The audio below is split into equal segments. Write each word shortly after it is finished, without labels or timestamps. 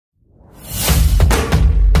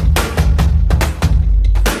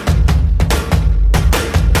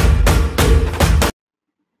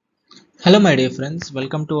Hello my dear friends,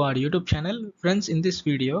 welcome to our YouTube channel. Friends, in this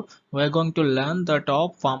video, we are going to learn the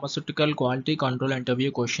top pharmaceutical quality control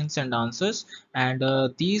interview questions and answers, and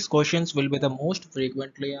these questions will be the most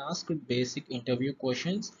frequently asked basic interview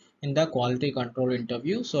questions in the quality control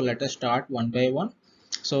interview. So let us start one by one.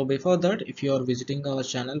 So before that, if you are visiting our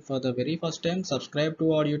channel for the very first time, subscribe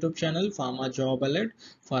to our YouTube channel Pharma Job Alert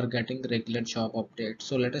for getting regular job updates.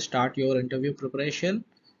 So let us start your interview preparation.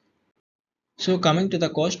 So coming to the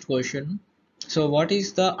first question, so what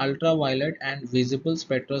is the ultraviolet and visible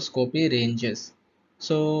spectroscopy ranges?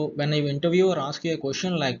 So when an interviewer asks you a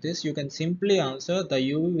question like this, you can simply answer the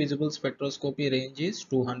UV visible spectroscopy range is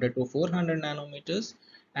 200 to 400 nanometers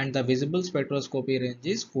and the visible spectroscopy range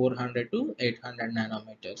is 400 to 800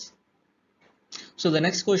 nanometers. So the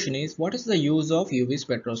next question is, what is the use of UV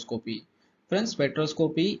spectroscopy? Friends,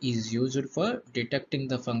 spectroscopy is used for detecting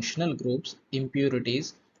the functional groups,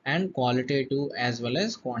 impurities, and qualitative as well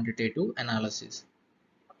as quantitative analysis.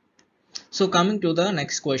 So coming to the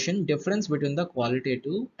next question, difference between the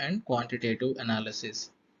qualitative and quantitative analysis.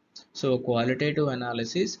 So qualitative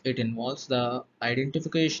analysis, it involves the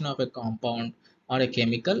identification of a compound or a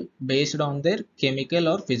chemical based on their chemical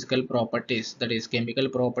or physical properties, that is chemical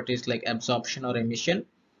properties like absorption or emission,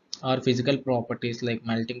 or physical properties like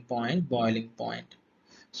melting point, boiling point.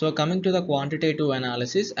 So coming to the quantitative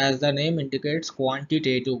analysis, as the name indicates,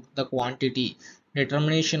 quantitative, the quantity,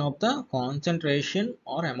 determination of the concentration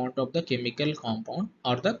or amount of the chemical compound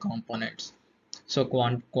or the components. So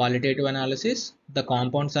qualitative analysis, the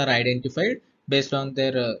compounds are identified based on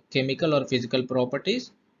their chemical or physical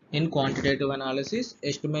properties. In quantitative analysis,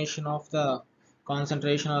 estimation of the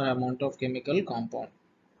concentration or amount of chemical compound.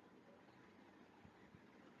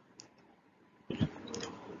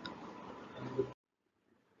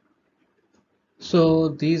 So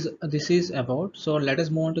this is about, so let us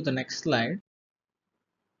move on to the next slide.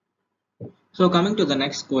 So coming to the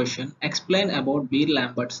next question, explain about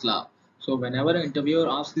Beer-Lambert's law. So whenever an interviewer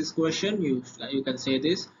asks this question, you can say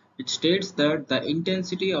this. It states that the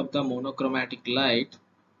intensity of the monochromatic light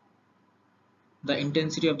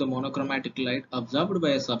observed by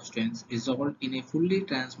a substance dissolved in a fully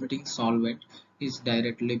transmitting solvent is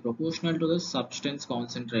directly proportional to the substance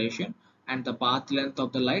concentration and the path length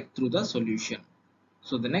of the light through the solution.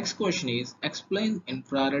 So the next question is, explain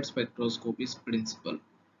infrared spectroscopy's principle.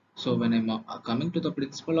 So when I'm coming to the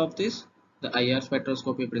principle of this, the IR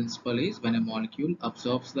spectroscopy principle is, when a molecule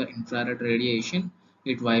absorbs the infrared radiation,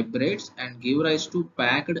 it vibrates and give rise to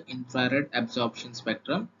packed infrared absorption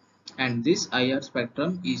spectrum, and this IR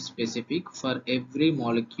spectrum is specific for every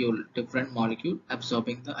molecule, different molecule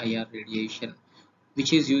absorbing the IR radiation,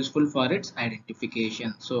 which is useful for its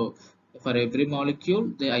identification. So for every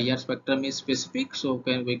molecule, the IR spectrum is specific, so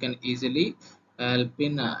we can easily help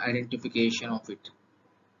in identification of it.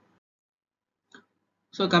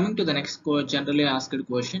 So coming to the next generally asked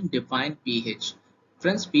question, define pH.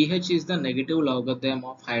 Friends, pH is the negative logarithm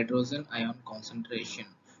of hydrogen ion concentration.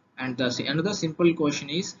 And another simple question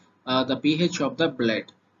is the pH of the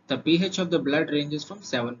blood. The pH of the blood ranges from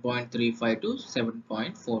 7.35 to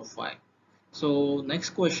 7.45. So next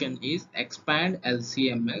question is, expand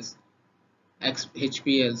LCMS,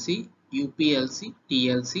 HPLC, UPLC,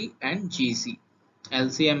 TLC and GC.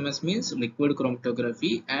 LCMS means liquid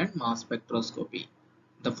chromatography and mass spectroscopy.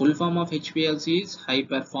 The full form of HPLC is high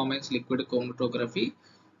performance liquid chromatography.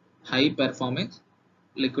 High performance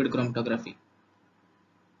liquid chromatography.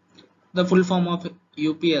 The full form of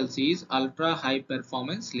UPLC is ultra high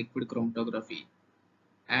performance liquid chromatography.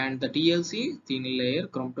 And the TLC, thin layer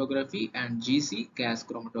chromatography, and GC, gas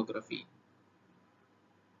chromatography.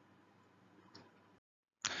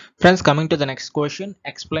 Friends, coming to the next question,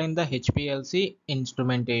 explain the HPLC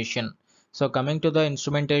instrumentation. So coming to the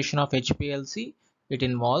instrumentation of HPLC, it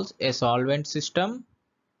involves a solvent system,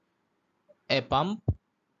 a pump,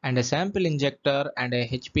 and a sample injector, and a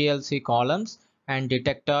HPLC columns and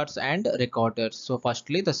detectors and recorders. So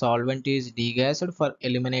firstly, the solvent is degassed for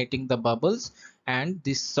eliminating the bubbles, and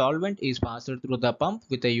this solvent is passed through the pump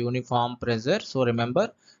with a uniform pressure. So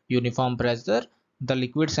remember, uniform pressure. The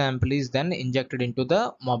liquid sample is then injected into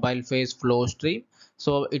the mobile phase flow stream.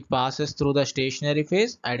 So it passes through the stationary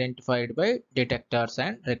phase identified by detectors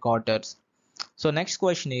and recorders. So next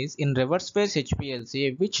question is, in reverse phase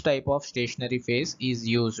HPLC, which type of stationary phase is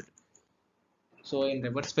used? So in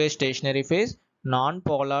reverse phase stationary phase,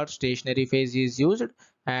 non-polar stationary phase is used,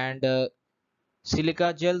 and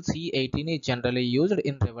silica gel C18 is generally used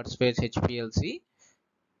in reverse phase HPLC.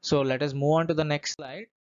 So let us move on to the next slide.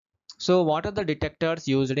 So what are the detectors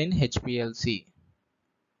used in HPLC?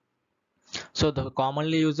 So the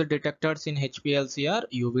commonly used detectors in HPLC are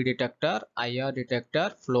UV detector, IR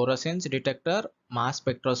detector, fluorescence detector, mass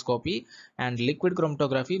spectroscopy, and liquid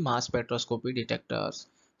chromatography mass spectroscopy detectors.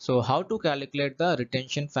 So how to calculate the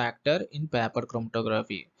retention factor in paper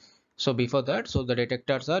chromatography? So before that, so the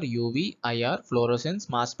detectors are UV, IR, fluorescence,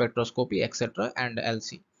 mass spectroscopy, etc. and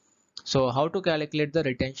LC. So how to calculate the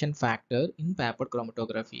retention factor in paper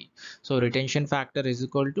chromatography? So retention factor is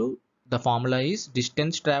equal to, the formula is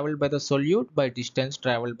distance traveled by the solute by distance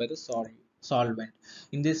traveled by the solvent.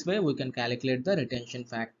 In this way we can calculate the retention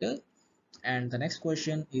factor. And the next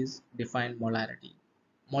question is define molarity.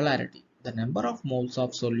 Molarity, the number of moles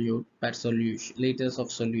of solute per solution liters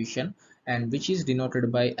of solution, and which is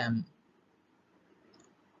denoted by m.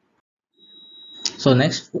 So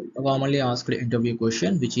next commonly asked interview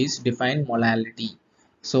question, which is define molality.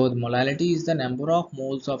 So the molality is the number of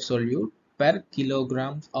moles of solute per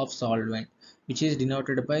kilogram of solvent, which is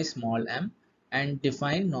denoted by small m. And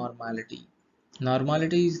define normality.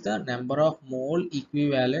 Normality is the number of mole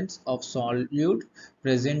equivalents of solute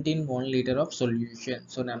present in 1 liter of solution.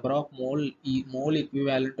 So number of mole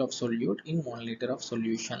equivalent of solute in 1 liter of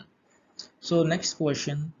solution. So next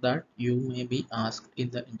question that you may be asked in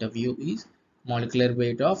the interview is molecular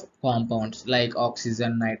weight of compounds like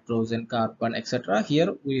oxygen, nitrogen, carbon, etc.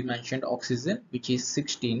 Here we mentioned oxygen, which is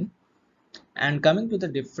 16. And coming to the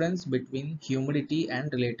difference between humidity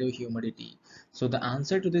and relative humidity. So the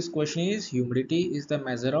answer to this question is humidity is the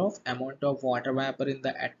measure of amount of water vapor in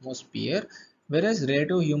the atmosphere, whereas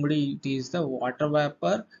relative humidity is the water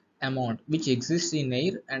vapor amount which exists in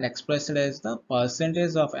air and expressed as the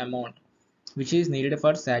percentage of amount which is needed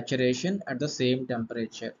for saturation at the same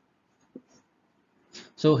temperature.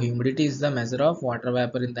 So humidity is the measure of water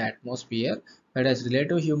vapor in the atmosphere, whereas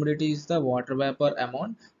relative humidity is the water vapor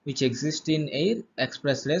amount which exists in air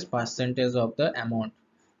expressed as percentage of the amount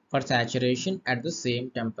for saturation at the same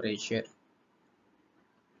temperature.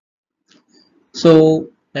 So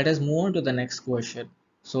let us move on to the next question.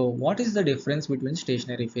 So what is the difference between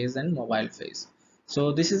stationary phase and mobile phase?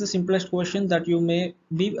 So this is the simplest question that you may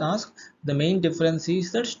be asked. The main difference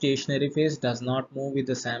is that stationary phase does not move with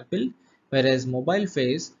the sample, whereas mobile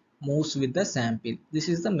phase moves with the sample. This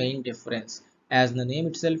is the main difference. As the name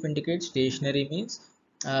itself indicates, stationary means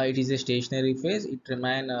it is a stationary phase. It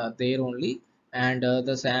remain there only, and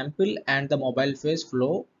the sample and the mobile phase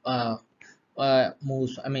flow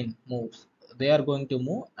moves, they are going to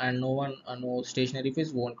move, and no stationary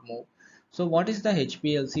phase won't move. So what is the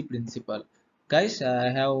HPLC principle? Guys,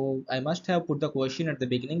 I must have put the question at the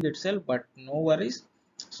beginning itself, but no worries,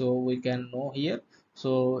 so we can know here.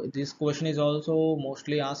 So this question is also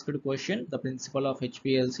mostly asked question, the principle of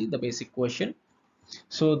HPLC, the basic question.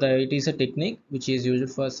 So it is a technique which is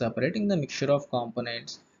used for separating the mixture of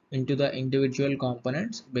components into the individual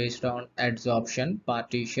components based on adsorption,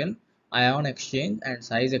 partition, ion exchange, and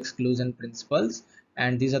size exclusion principles.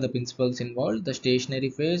 And these are the principles involved. The stationary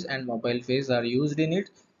phase and mobile phase are used in it,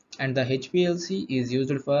 and the HPLC is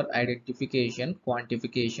used for identification,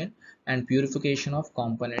 quantification, and purification of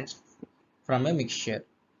components from a mixture.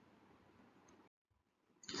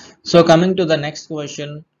 So coming to the next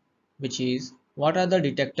question, which is what are the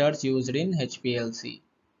detectors used in HPLC?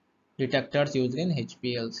 Detectors used in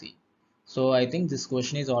HPLC. So I think this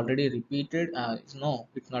question is already repeated. No,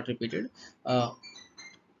 it's not repeated. Uh,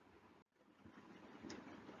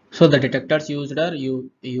 so the detectors used are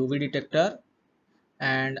UV detector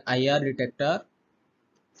and IR detector,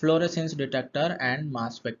 fluorescence detector, and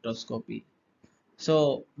mass spectroscopy.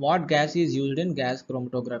 So what gas is used in gas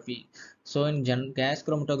chromatography? So in gas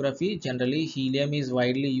chromatography, generally helium is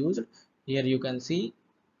widely used. Here you can see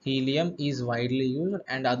helium is widely used,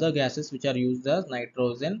 and other gases which are used as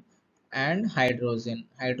nitrogen and hydrogen.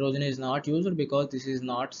 Hydrogen is not used because this is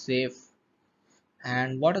not safe.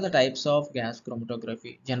 And what are the types of gas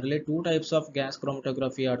chromatography? Generally two types of gas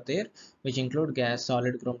chromatography are there, which include gas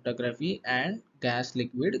solid chromatography and gas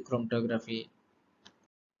liquid chromatography.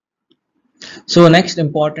 So next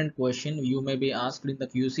important question you may be asked in the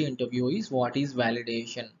QC interview is what is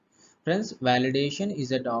validation? Friends, validation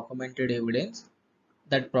is a documented evidence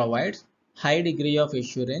that provides high degree of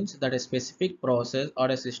assurance that a specific process or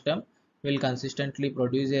a system will consistently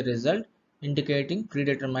produce a result indicating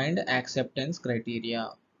predetermined acceptance criteria.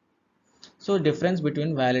 So difference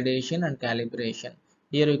between validation and calibration.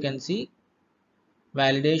 Here you can see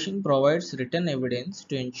validation provides written evidence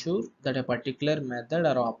to ensure that a particular method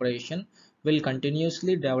or operation will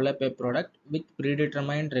continuously develop a product with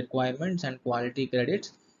predetermined requirements and quality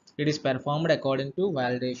credits. It is performed according to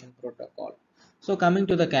validation protocol. So coming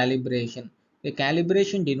to the calibration. The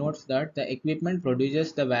calibration denotes that the equipment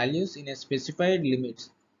produces the values in a specified limits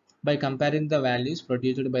by comparing the values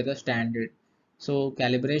produced by the standard. So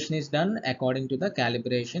calibration is done according to the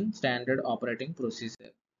calibration standard operating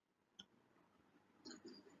procedure.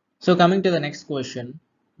 So coming to the next question,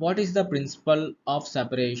 what is the principle of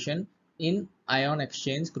separation in ion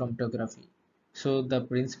exchange chromatography? So the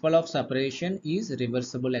principle of separation is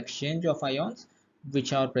reversible exchange of ions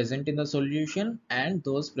which are present in the solution and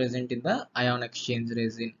those present in the ion exchange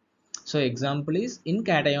resin. So example is in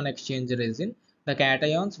cation exchange resin, the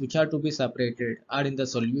cations which are to be separated are in the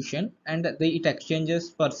solution and it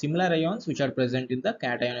exchanges for similar ions which are present in the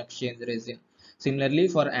cation exchange resin. Similarly,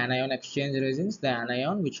 for anion exchange resins, the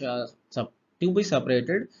anion which are to be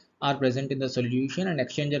separated are present in the solution and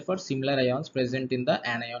exchanger for similar ions present in the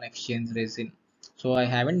anion exchange resin. So I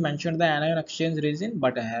haven't mentioned the anion exchange resin,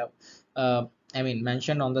 but I have,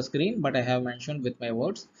 mentioned on the screen, but I have mentioned with my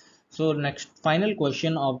words. So next final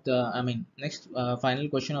question of the, next final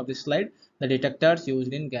question of this slide, the detectors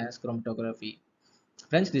used in gas chromatography.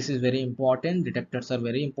 Friends, this is very important. Detectors are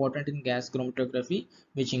very important in gas chromatography,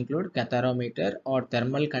 which include catharometer or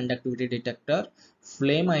thermal conductivity detector,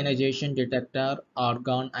 flame ionization detector,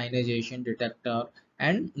 argon ionization detector,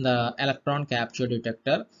 and the electron capture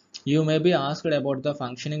detector. You may be asked about the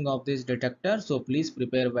functioning of this detector, so please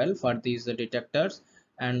prepare well for these detectors.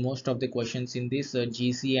 And most of the questions in this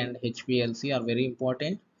GC and HPLC are very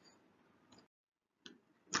important.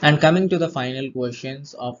 And coming to the final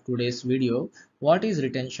questions of today's video, what is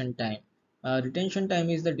retention time? Retention time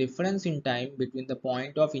is the difference in time between the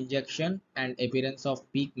point of injection and appearance of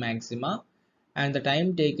peak maxima and the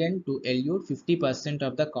time taken to elute 50%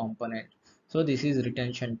 of the component. So this is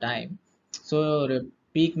retention time. So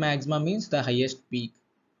peak maxima means the highest peak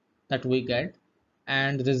that we get,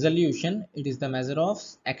 and resolution, it is the measure of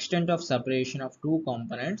extent of separation of two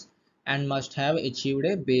components and must have achieved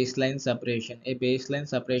a baseline separation. A baseline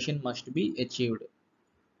separation must be achieved.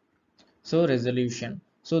 So resolution.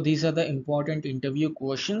 So these are the important interview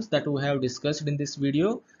questions that we have discussed in this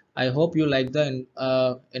video. I hope you like the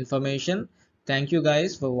information. Thank you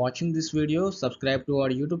guys for watching this video. Subscribe to our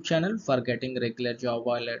YouTube channel for getting regular job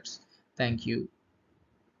alerts. Thank you.